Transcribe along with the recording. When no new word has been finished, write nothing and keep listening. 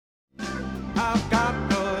I've got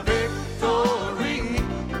the victory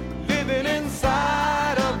living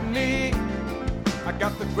inside of me. I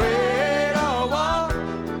got the greater one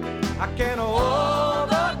I can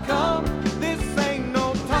overcome. This ain't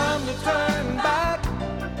no time to turn back,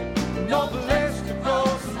 no place to go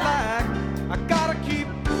slack. I gotta keep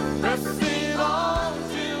pressing on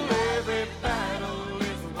till every battle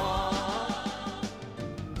is won.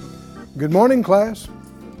 Good morning, class.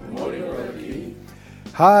 Good morning, Brother Keith.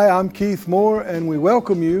 Hi, I'm Keith Moore, and we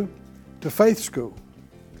welcome you to Faith School.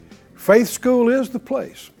 Faith School is the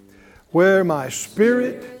place where my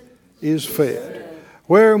spirit is fed,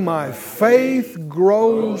 where my faith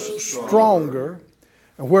grows stronger,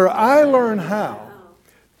 and where I learn how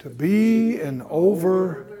to be an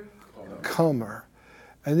overcomer.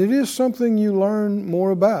 And it is something you learn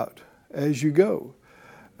more about as you go.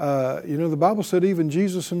 The Bible said even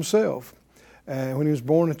Jesus himself, when he was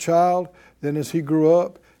born a child, then as he grew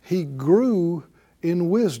up, he grew in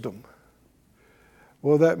wisdom.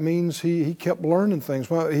 Well, that means he kept learning things.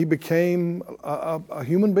 Well, he became a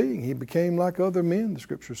human being. He became like other men, the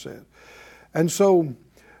Scripture said. And so,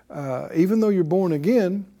 even though you're born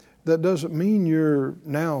again, that doesn't mean you're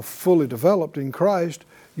now fully developed in Christ.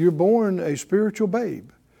 You're born a spiritual babe.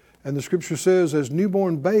 And the Scripture says, as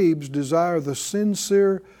newborn babes desire the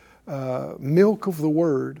sincere milk of the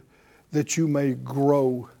Word, that you may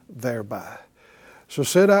grow thereby. So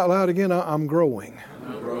say it out loud again, I'm growing.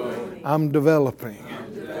 I'm developing.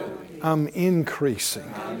 I'm increasing.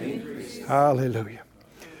 Hallelujah.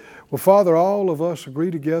 Well, Father, all of us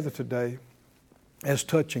agree together today as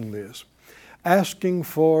touching this, asking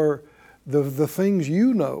for the things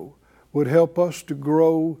you know would help us to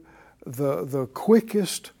grow the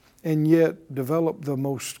quickest and yet develop the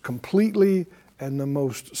most completely and the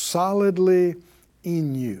most solidly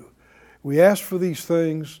in you. We ask for these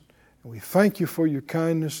things, and we thank you for your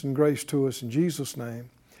kindness and grace to us. In Jesus'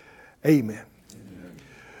 name, amen. Amen.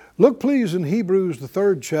 Look please in Hebrews, the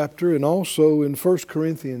 3rd chapter, and also in 1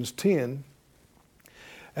 Corinthians 10,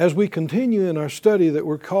 as we continue in our study that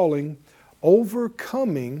we're calling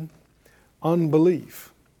Overcoming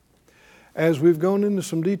Unbelief. As we've gone into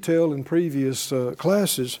some detail in previous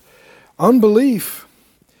classes, unbelief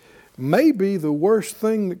may be the worst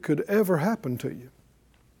thing that could ever happen to you.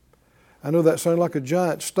 I know that sounds like a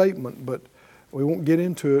giant statement, but we won't get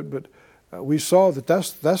into it. But we saw that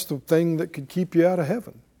that's the thing that could keep you out of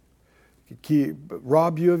heaven, could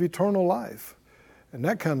rob you of eternal life, and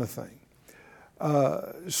that kind of thing.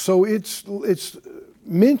 So it's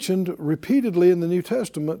mentioned repeatedly in the New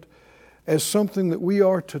Testament as something that we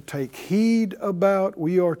are to take heed about,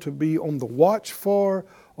 we are to be on the watch for,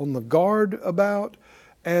 on the guard about,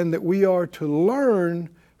 and that we are to learn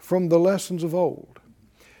from the lessons of old.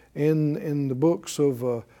 In the books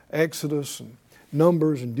of Exodus and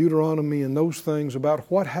Numbers and Deuteronomy and those things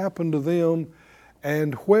about what happened to them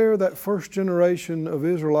and where that first generation of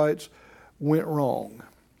Israelites went wrong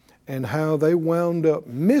and how they wound up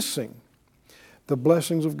missing the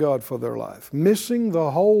blessings of God for their life, missing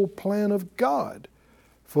the whole plan of God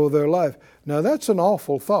for their life. Now that's an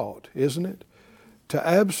awful thought, isn't it? To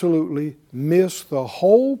absolutely miss the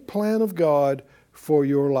whole plan of God for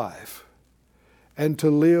your life and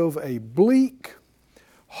to live a bleak,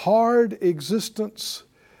 hard existence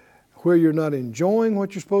where you're not enjoying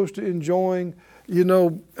what you're supposed to enjoy. You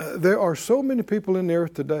know, there are so many people in the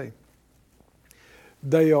earth today.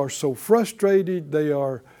 They are so frustrated. They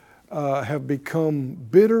have become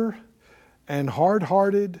bitter and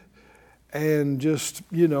hard-hearted and just,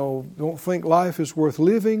 don't think life is worth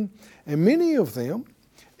living. And many of them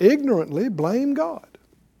ignorantly blame God.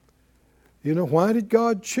 Why did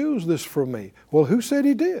God choose this for me? Well, who said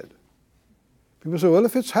He did? People say, well,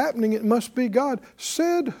 if it's happening, it must be God.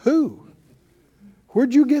 Said who?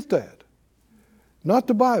 Where'd you get that? Not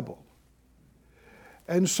the Bible.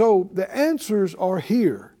 And so the answers are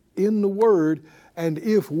here in the Word. And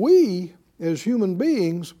if we, as human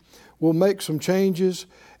beings, will make some changes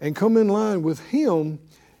and come in line with Him,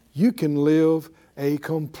 you can live a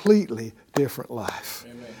completely different life.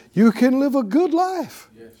 Amen. You can live a good life.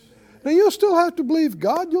 Yes. Now, you'll still have to believe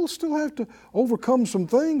God. You'll still have to overcome some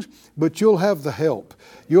things, but you'll have the help.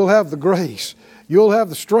 You'll have the grace. You'll have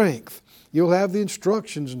the strength. You'll have the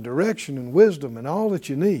instructions and direction and wisdom and all that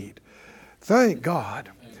you need. Thank God.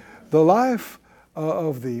 The life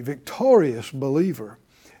of the victorious believer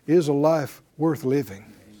is a life worth living.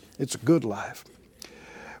 It's a good life.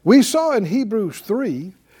 We saw in Hebrews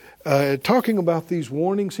 3, talking about these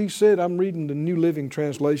warnings, he said, I'm reading the New Living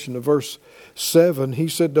Translation of verse 7. He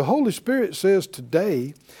said, the Holy Spirit says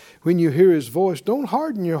today, when you hear His voice, don't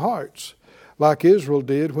harden your hearts like Israel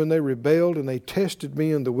did when they rebelled and they tested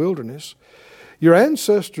me in the wilderness. Your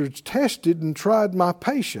ancestors tested and tried my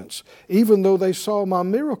patience, even though they saw my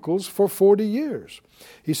miracles for 40 years.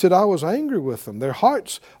 He said, I was angry with them. Their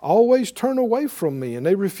hearts always turn away from me, and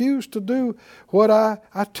they refuse to do what I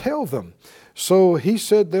tell them. So he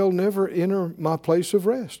said they'll never enter my place of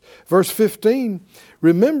rest. Verse 15,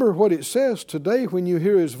 remember what it says today when you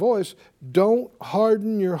hear his voice, don't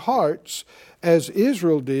harden your hearts as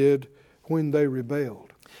Israel did when they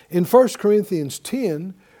rebelled. In 1 Corinthians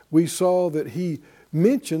 10, we saw that he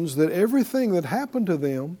mentions that everything that happened to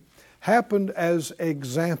them happened as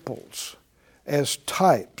examples, as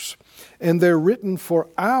types, and they're written for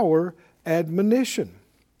our admonition.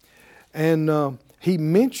 And he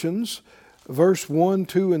mentions verse 1,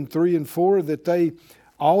 2, and 3, and 4 that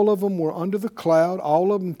all of them were under the cloud,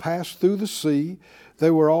 all of them passed through the sea.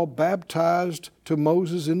 They were all baptized to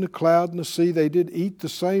Moses in the cloud and the sea. They did eat the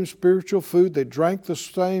same spiritual food. They drank the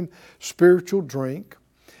same spiritual drink.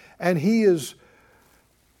 And he is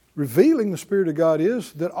revealing, the Spirit of God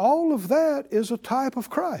is, that all of that is a type of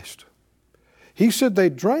Christ. He said they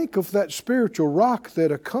drank of that spiritual rock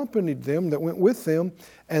that accompanied them, that went with them,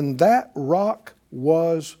 and that rock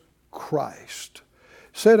was Christ.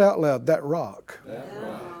 Say it out loud, that rock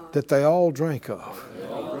that they all drank of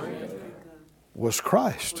was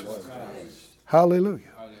Christ.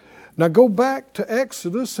 Hallelujah. Now go back to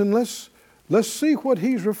Exodus and let's see what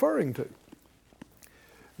he's referring to.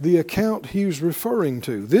 The account he's referring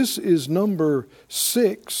to. This is number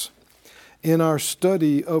 6 in our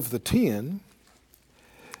study of the 10.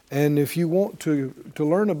 And if you want to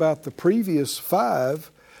learn about the previous 5,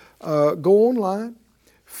 go online,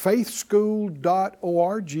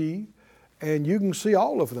 faithschool.org, and you can see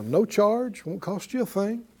all of them. No charge, won't cost you a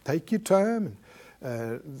thing. Take your time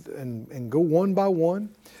and go one by one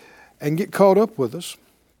and get caught up with us.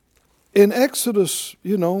 In Exodus,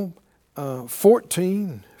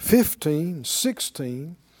 14, 15,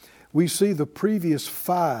 16, we see the previous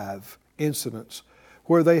 5 incidents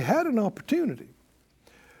where they had an opportunity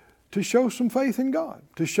to show some faith in God,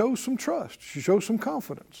 to show some trust, to show some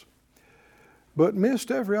confidence, but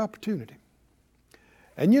missed every opportunity.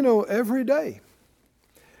 And every day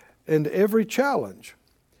and every challenge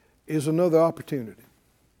is another opportunity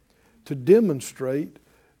to demonstrate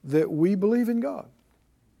that we believe in God,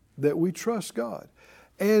 that we trust God.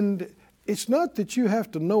 And it's not that you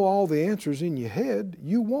have to know all the answers in your head.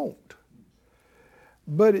 You won't.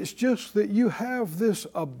 But it's just that you have this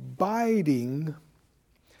abiding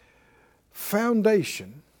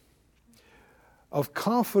foundation of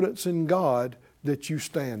confidence in God that you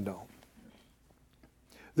stand on.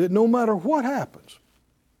 That no matter what happens,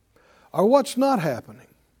 or what's not happening,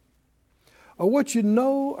 or what you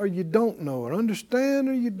know or you don't know, or understand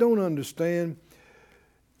or you don't understand,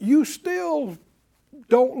 you still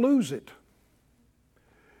don't lose it.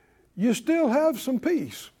 You still have some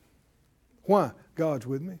peace. Why? God's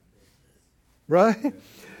with me. Right?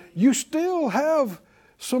 You still have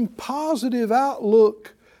some positive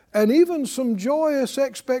outlook and even some joyous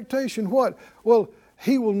expectation. What? Well,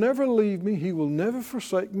 He will never leave me. He will never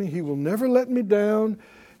forsake me. He will never let me down.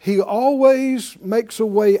 He always makes a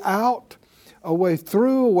way out, a way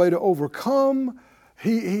through, a way to overcome.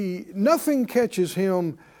 Nothing catches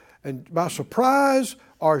Him and by surprise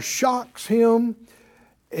or shocks Him.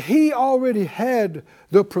 He already had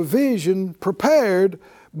the provision prepared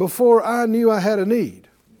before I knew I had a need.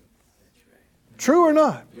 True or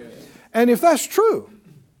not? Yes. And if that's true,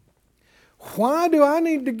 why do I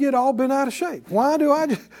need to get all bent out of shape? Why do I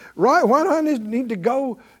need to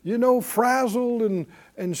go, frazzled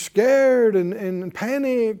and scared and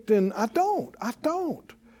panicked? And I don't.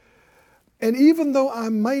 And even though I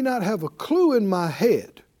may not have a clue in my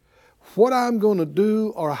head what I'm going to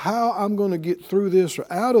do or how I'm going to get through this or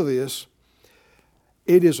out of this,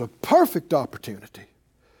 it is a perfect opportunity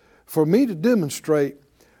for me to demonstrate,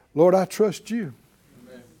 Lord, I trust you.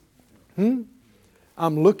 I'm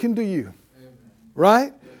looking to you.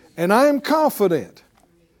 Right? And I am confident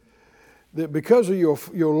that because of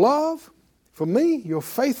your love for me, your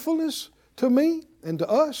faithfulness to me and to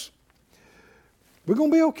us, we're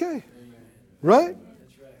going to be okay. Right?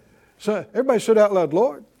 So everybody said out loud,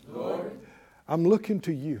 Lord, I'm looking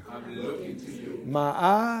to you. My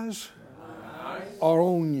eyes are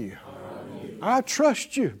on you. I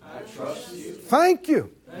trust you. Thank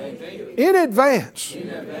you in advance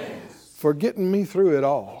for getting me through it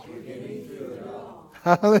all.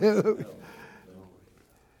 Hallelujah.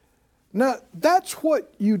 Now, that's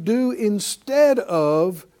what you do instead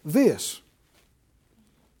of this.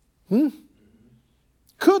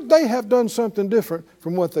 Could they have done something different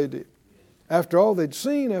from what they did? After all they'd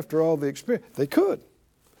seen, after all they experienced, they could.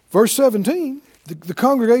 Verse 17, the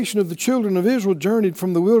congregation of the children of Israel journeyed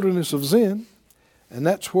from the wilderness of Zin, and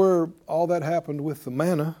that's where all that happened with the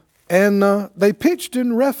manna. And they pitched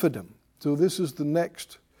in Rephidim. So this is the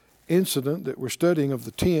next incident that we're studying of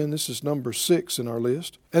the 10. This is number 6 in our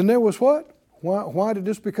list. And there was what? Why did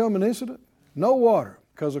this become an incident? No water.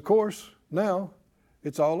 Because, of course, now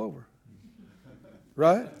it's all over.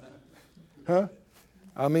 Right? Huh?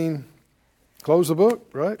 I mean, close the book,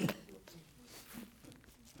 right?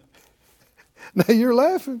 Now you're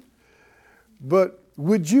laughing. But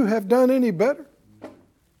would you have done any better?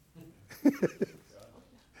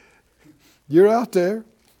 You're out there.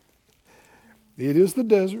 It is the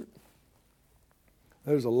desert.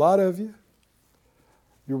 There's a lot of you.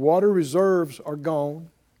 Your water reserves are gone.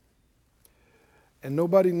 And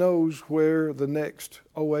nobody knows where the next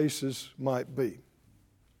oasis might be.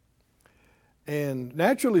 And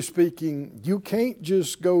naturally speaking, you can't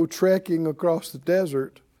just go trekking across the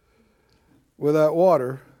desert without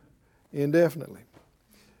water indefinitely.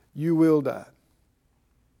 You will die.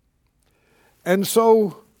 And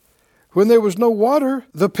so, when there was no water,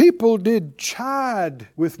 the people did chide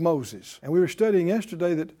with Moses. And we were studying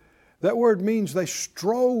yesterday that word means they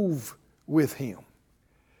strove with him.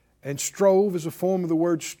 And strove is a form of the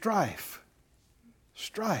word strife.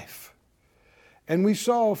 Strife. And we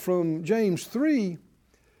saw from James 3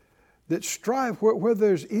 that strife, where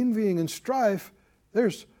there's envying and strife,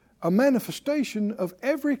 there's a manifestation of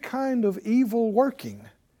every kind of evil working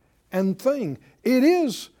and thing. It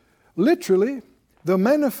is literally the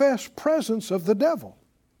manifest presence of the devil.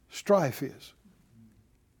 Strife is.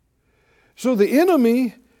 So the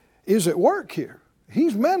enemy is at work here.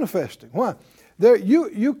 He's manifesting. Why?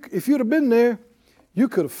 If you'd have been there, you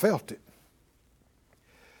could have felt it.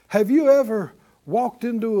 Have you ever walked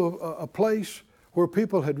into a place where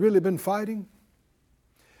people had really been fighting?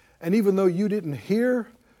 And even though you didn't hear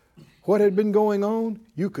what had been going on,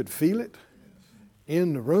 you could feel it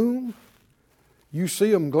in the room. You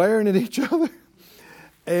see them glaring at each other.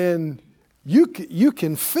 And you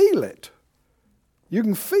can feel it. You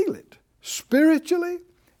can feel it spiritually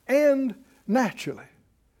and naturally.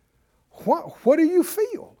 What do you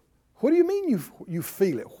feel? What do you mean you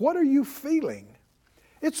feel it? What are you feeling?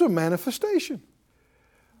 It's a manifestation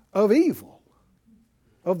of evil,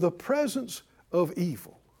 of the presence of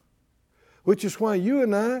evil, which is why you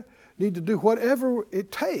and I need to do whatever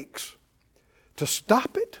it takes to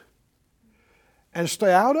stop it and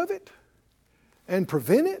stay out of it and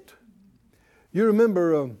prevent it. You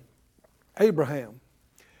remember Abraham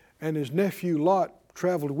and his nephew Lot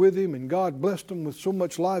traveled with him, and God blessed them with so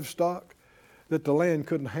much livestock that the land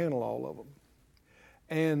couldn't handle all of them.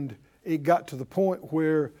 And it got to the point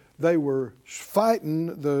where they were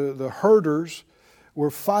fighting, the herders were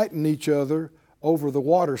fighting each other over the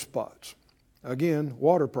water spots. Again,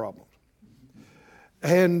 water problems.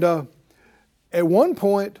 And at one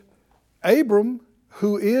point, Abram,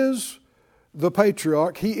 who is the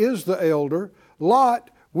patriarch, he is the elder, Lot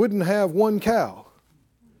wouldn't have one cow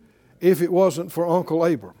if it wasn't for Uncle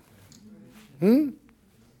Abram.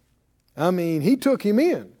 I mean, he took him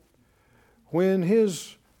in when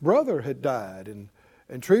his brother had died and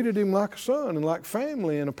treated him like a son and like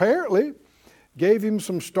family, and apparently gave him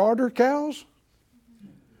some starter cows,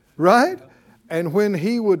 right? And when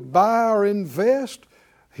he would buy or invest,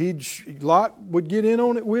 Lot would get in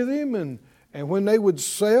on it with him, and when they would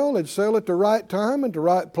sell, they'd sell at the right time, at the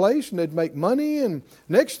right place, and they'd make money, and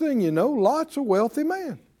next thing you know, Lot's a wealthy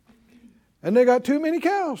man. And they got too many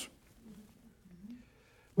cows.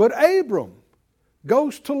 But Abram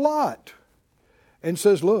goes to Lot and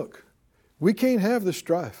says, look, we can't have this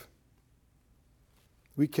strife.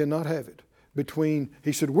 We cannot have it.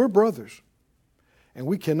 He said, we're brothers, and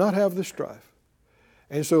we cannot have this strife.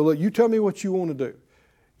 And so, look, you tell me what you want to do.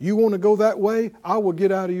 You want to go that way, I will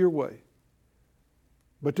get out of your way.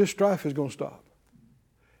 But this strife is going to stop.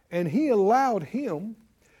 And he allowed him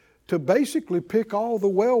to basically pick all the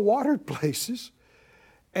well-watered places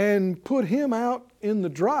and put him out in the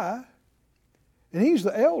dry. And he's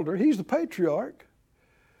the elder, he's the patriarch.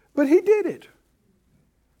 But he did it.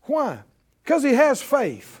 Why? Because he has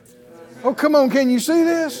faith. Oh, come on, can you see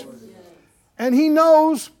this? And he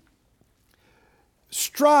knows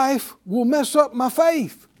strife will mess up my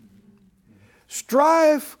faith.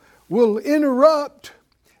 Strife will interrupt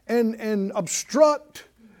and obstruct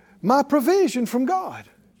my provision from God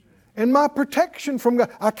and my protection from God.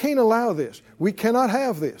 I can't allow this. We cannot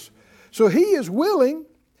have this. So he is willing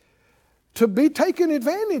to be taken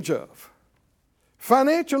advantage of,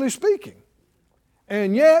 financially speaking.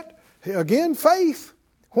 And yet, again, faith.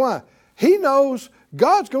 Why? He knows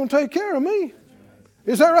God's going to take care of me.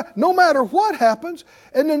 Is that right? No matter what happens.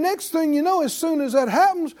 And the next thing you know, as soon as that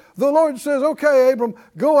happens, the Lord says, okay, Abram,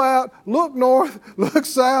 go out, look north, look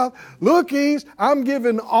south, look east. I'm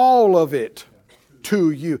giving all of it to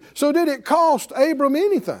you. So did it cost Abram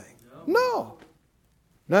anything? No.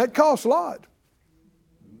 Now it cost Lot.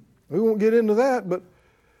 We won't get into that, but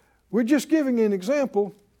we're just giving an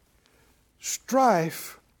example.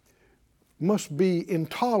 Strife must be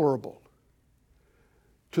intolerable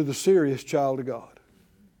to the serious child of God.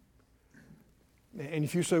 And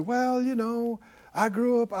if you say, well, you know, I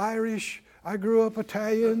grew up Irish, I grew up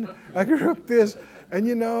Italian, I grew up this, and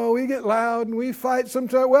you know, we get loud and we fight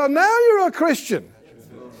sometimes. Well, now you're a Christian.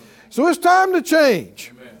 So it's time to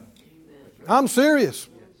change. I'm serious.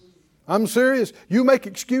 I'm serious. You make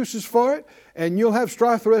excuses for it, and you'll have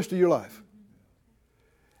strife the rest of your life.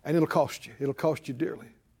 And it'll cost you. It'll cost you dearly.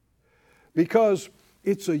 Because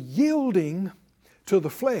it's a yielding to the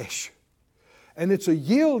flesh. And it's a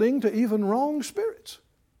yielding to even wrong spirits.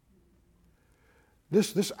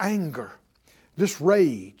 This anger, this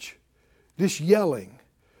rage, this yelling,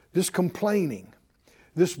 this complaining,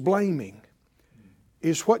 this blaming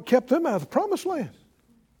is what kept them out of the promised land.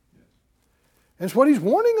 And it's what He's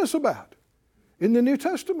warning us about in the New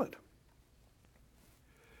Testament.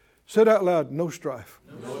 Said out loud, no strife.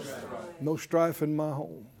 No strife. No strife in my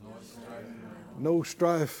home. No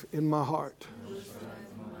strife in my heart.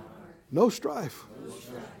 No strife.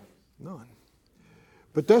 None.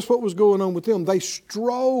 But that's what was going on with them. They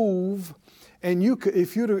strove, and you could,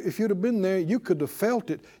 if you'd have been there, you could have felt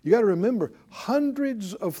it. You got to remember,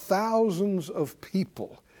 hundreds of thousands of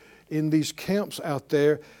people in these camps out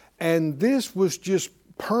there, and this was just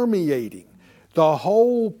permeating the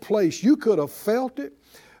whole place. You could have felt it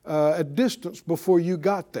a distance before you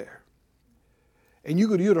got there, and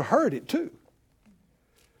you'd have heard it too.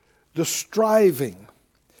 The striving,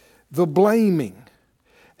 the blaming.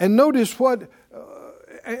 And notice what,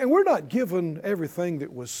 and we're not given everything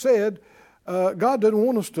that was said. God doesn't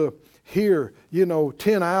want us to hear,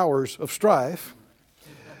 10 hours of strife.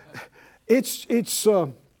 It's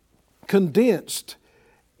condensed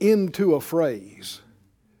into a phrase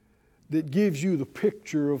that gives you the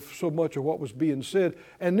picture of so much of what was being said.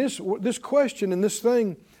 And this question and this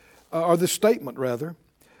thing, or this statement rather,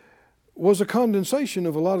 was a condensation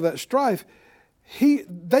of a lot of that strife.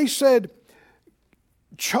 They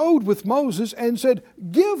chode with Moses and said,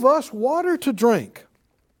 give us water to drink.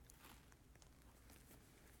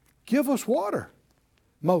 Give us water,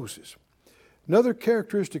 Moses. Another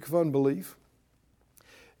characteristic of unbelief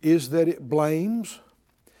is that it blames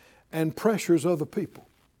and pressures other people.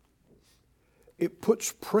 It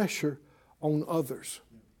puts pressure on others.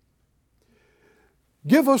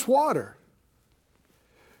 Give us water.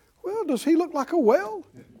 Well, does he look like a well?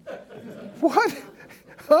 What?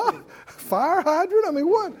 Huh? Fire hydrant? I mean,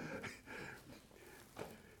 what?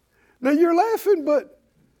 Now you're laughing, but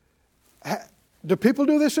do people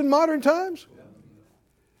do this in modern times?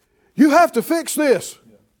 You have to fix this.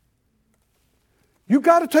 You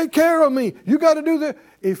got to take care of me. You got to do that.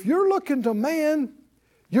 If you're looking to man,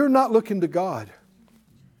 you're not looking to God.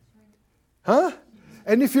 Huh?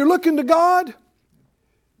 And if you're looking to God,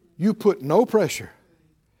 you put no pressure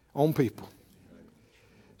on people.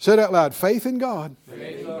 Say it out loud. Faith in God,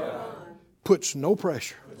 puts no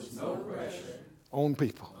pressure, on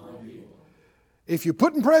people. If you're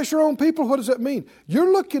putting pressure on people, what does that mean?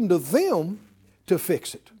 You're looking to them to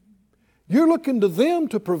fix it. You're looking to them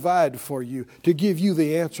to provide for you, to give you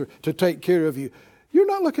the answer, to take care of you. You're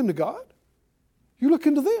not looking to God. You're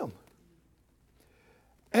looking to them.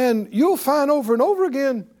 And you'll find over and over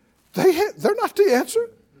again, they're not the answer.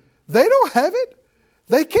 They don't have it.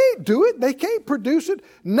 They can't do it. They can't produce it.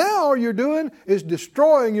 Now all you're doing is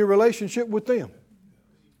destroying your relationship with them.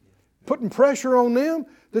 Putting pressure on them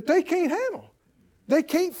that they can't handle. They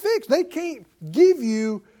can't fix. They can't give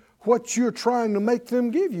you what you're trying to make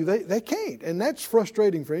them give you. They can't. And that's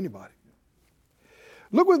frustrating for anybody.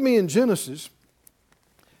 Look with me in Genesis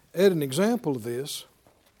at an example of this.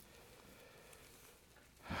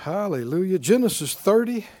 Hallelujah. Genesis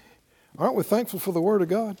 30. Aren't we thankful for the Word of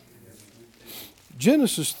God?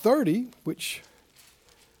 Genesis 30, which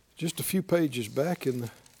just a few pages back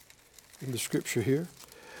in the scripture here,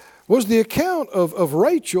 was the account of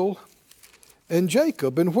Rachel and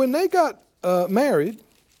Jacob. And when they got married,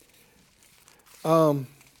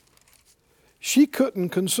 she couldn't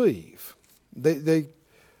conceive. They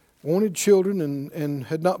wanted children and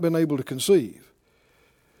had not been able to conceive.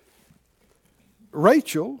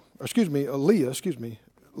 Leah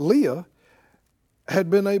had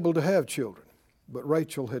been able to have children, but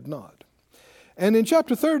Rachel had not. And in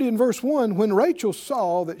chapter 30 and verse 1, when Rachel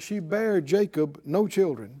saw that she bare Jacob no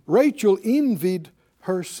children, Rachel envied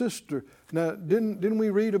her sister. Now, didn't we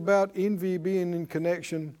read about envy being in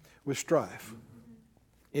connection with strife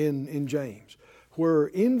in James? Where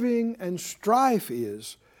envying and strife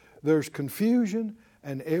is, there's confusion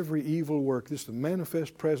and every evil work. This is the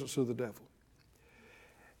manifest presence of the devil.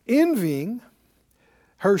 Envying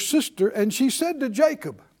her sister, and she said to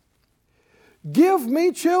Jacob, "Give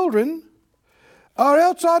me children, or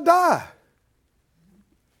else I die."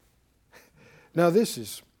 Now this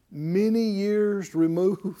is many years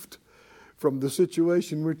removed from the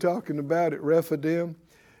situation we're talking about at Rephidim,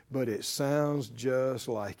 but it sounds just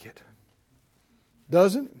like it.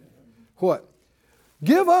 Doesn't it? What?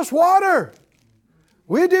 Give us water.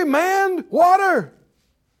 We demand water.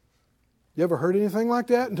 You ever heard anything like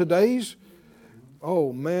that in today's?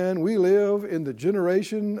 Oh man, we live in the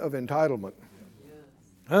generation of entitlement.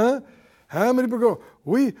 Huh? How many people go,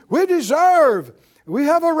 we deserve, we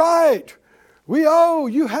have a right, we owe,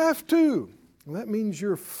 you have to. Well, that means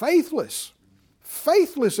you're faithless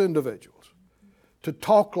individuals to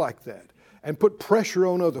talk like that and put pressure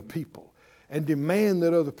on other people and demand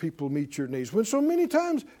that other people meet your needs when so many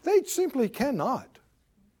times they simply cannot.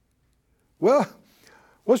 Well,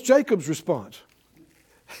 what's Jacob's response?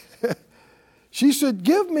 She said,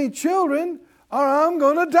 "Give me children or I'm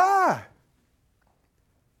going to die."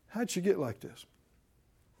 How'd she get like this?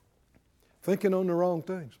 Thinking on the wrong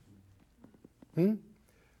things.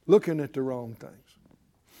 Looking at the wrong things.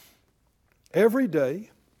 Every day,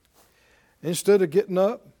 instead of getting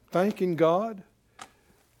up, thanking God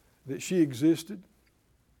that she existed,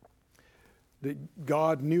 that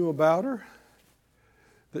God knew about her,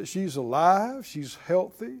 that she's alive, she's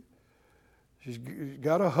healthy, she's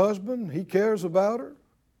got a husband, he cares about her.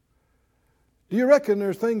 Do you reckon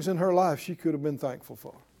there's things in her life she could have been thankful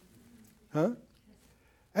for? Huh?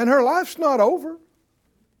 And her life's not over.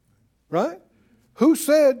 Right? Who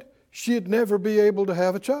said she'd never be able to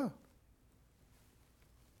have a child?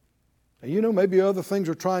 And you know, maybe other things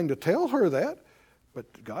are trying to tell her that,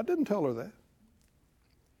 but God didn't tell her that.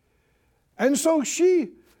 And so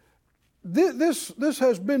this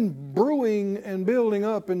has been brewing and building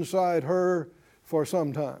up inside her for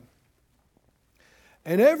some time.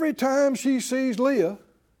 And every time she sees Leah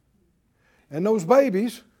and those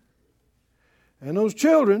babies and those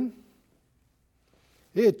children,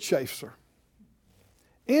 it chafes her.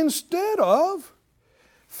 Instead of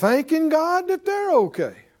thanking God that they're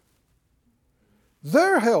okay,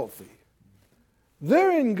 they're healthy,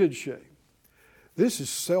 they're in good shape. This is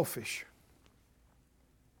selfish.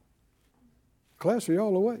 Class, are you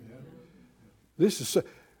all awake? This is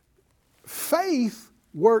faith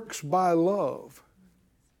works by love.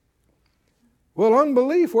 Well,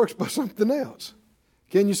 unbelief works by something else.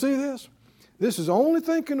 Can you see this? This is only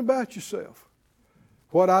thinking about yourself.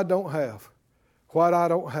 What I don't have. What I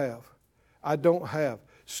don't have. I don't have.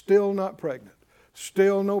 Still not pregnant.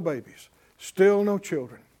 Still no babies. Still no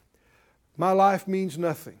children. My life means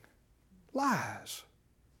nothing. Lies.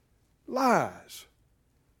 Lies.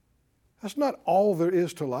 That's not all there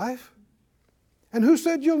is to life. And who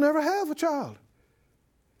said you'll never have a child?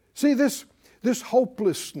 See, this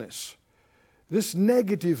hopelessness, this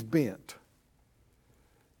negative bent,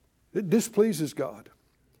 it displeases God.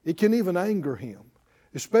 It can even anger Him,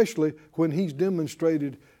 especially when He's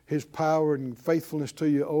demonstrated His power and faithfulness to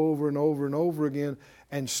you over and over and over again,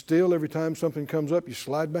 and still every time something comes up, you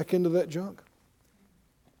slide back into that junk.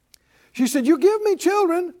 She said, "You give me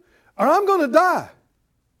children or I'm going to die."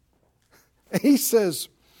 And He says,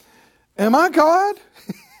 "Am I God?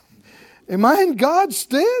 Am I in God's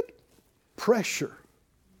stead?" Pressure.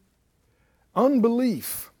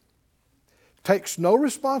 Unbelief takes no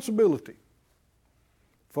responsibility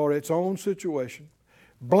for its own situation,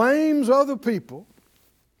 blames other people,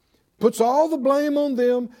 puts all the blame on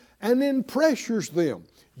them, and then pressures them.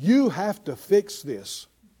 You have to fix this.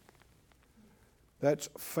 That's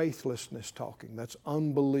faithlessness talking. That's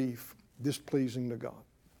unbelief, displeasing to God.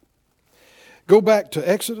 Go back to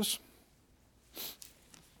Exodus.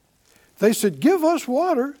 They said, "Give us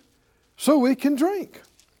water so we can drink."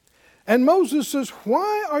 And Moses says,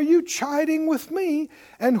 "Why are you chiding with me?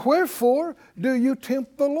 And wherefore do you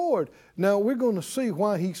tempt the Lord?" Now we're going to see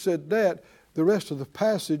why he said that. The rest of the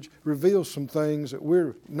passage reveals some things that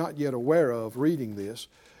we're not yet aware of reading this.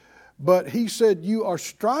 But he said, "You are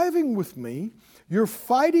striving with me. You're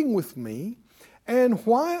fighting with me. And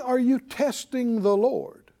why are you testing the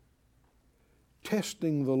Lord?"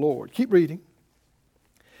 Testing the Lord. Keep reading.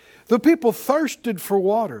 The people thirsted for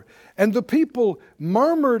water, and the people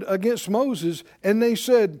murmured against Moses, and they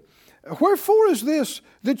said, Wherefore is this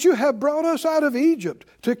that you have brought us out of Egypt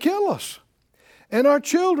to kill us, and our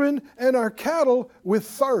children and our cattle with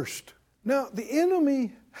thirst? Now, the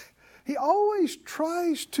enemy, he always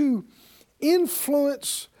tries to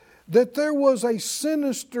influence that there was a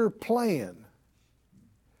sinister plan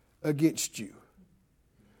against you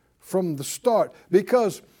from the start.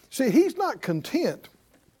 Because, see, he's not content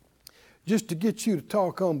just to get you to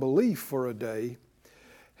talk unbelief for a day.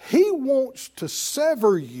 He wants to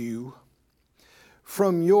sever you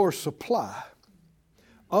from your supply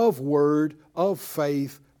of word, of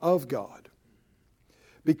faith, of God.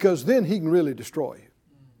 Because then he can really destroy you.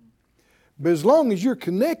 But as long as you're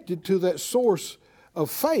connected to that source of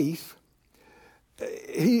faith,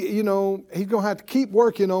 he's going to have to keep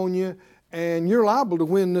working on you, and you're liable to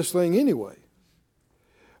win this thing anyway.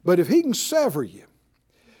 But if he can sever you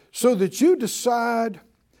so that you decide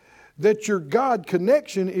that your God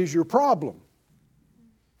connection is your problem.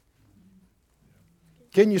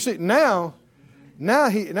 Can you see? Now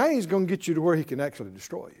he's going to get you to where he can actually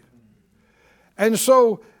destroy you. And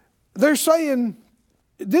so they're saying,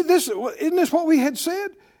 isn't this what we had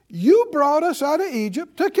said? You brought us out of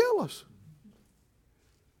Egypt to kill us.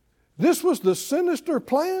 This was the sinister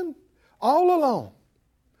plan all along.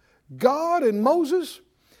 God and Moses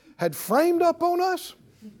had framed up on us.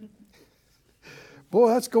 Boy,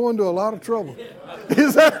 that's going to a lot of trouble.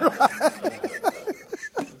 Is that right?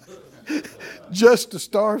 Just to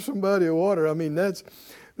starve somebody of water. I mean, there's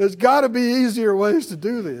got to be easier ways to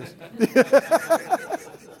do this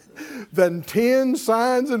than 10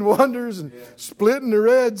 signs and wonders and splitting the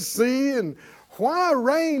Red Sea. And why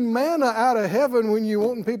rain manna out of heaven when you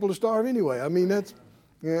want people to starve anyway? I mean, that's...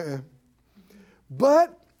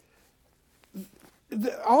 But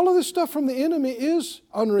all of this stuff from the enemy is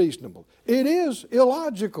unreasonable. It is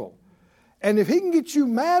illogical. And if he can get you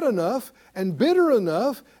mad enough and bitter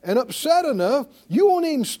enough and upset enough, you won't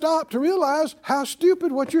even stop to realize how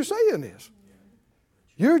stupid what you're saying is.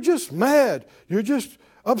 You're just mad. You're just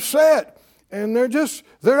upset. And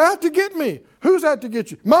they're out to get me. Who's out to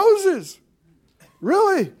get you? Moses.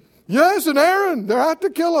 Really? Yes, and Aaron. They're out to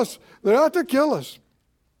kill us. They're out to kill us.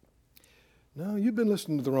 No, you've been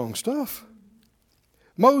listening to the wrong stuff.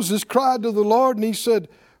 Moses cried to the Lord and he said,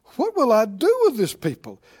 what will I do with this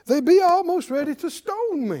people? They be almost ready to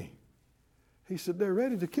stone me. He said, they're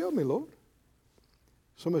ready to kill me, Lord.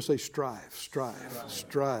 Somebody say strife, strife,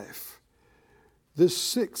 strife. This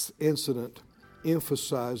sixth incident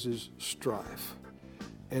emphasizes strife.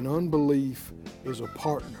 And unbelief is a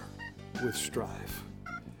partner with strife.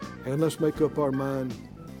 And let's make up our mind,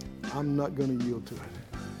 I'm not going to yield to it.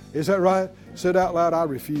 Is that right? Say it out loud, I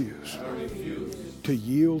refuse. To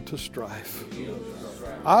yield to strife.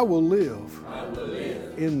 I will live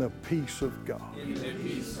in the peace of God.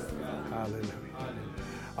 Hallelujah.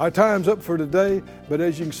 Our time's up for today, but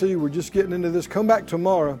as you can see, we're just getting into this. Come back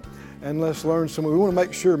tomorrow and let's learn some. We want to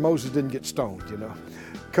make sure Moses didn't get stoned,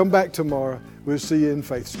 Come back tomorrow. We'll see you in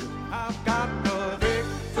Faith School. I've got the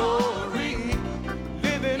victory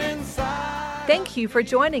living inside. Thank you for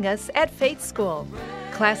joining us at Faith School.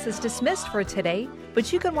 Class is dismissed for today,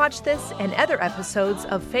 but you can watch this and other episodes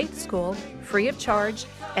of Faith School free of charge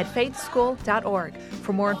at faithschool.org.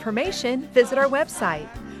 For more information, visit our website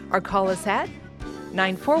or call us at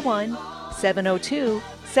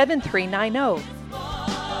 941-702-7390.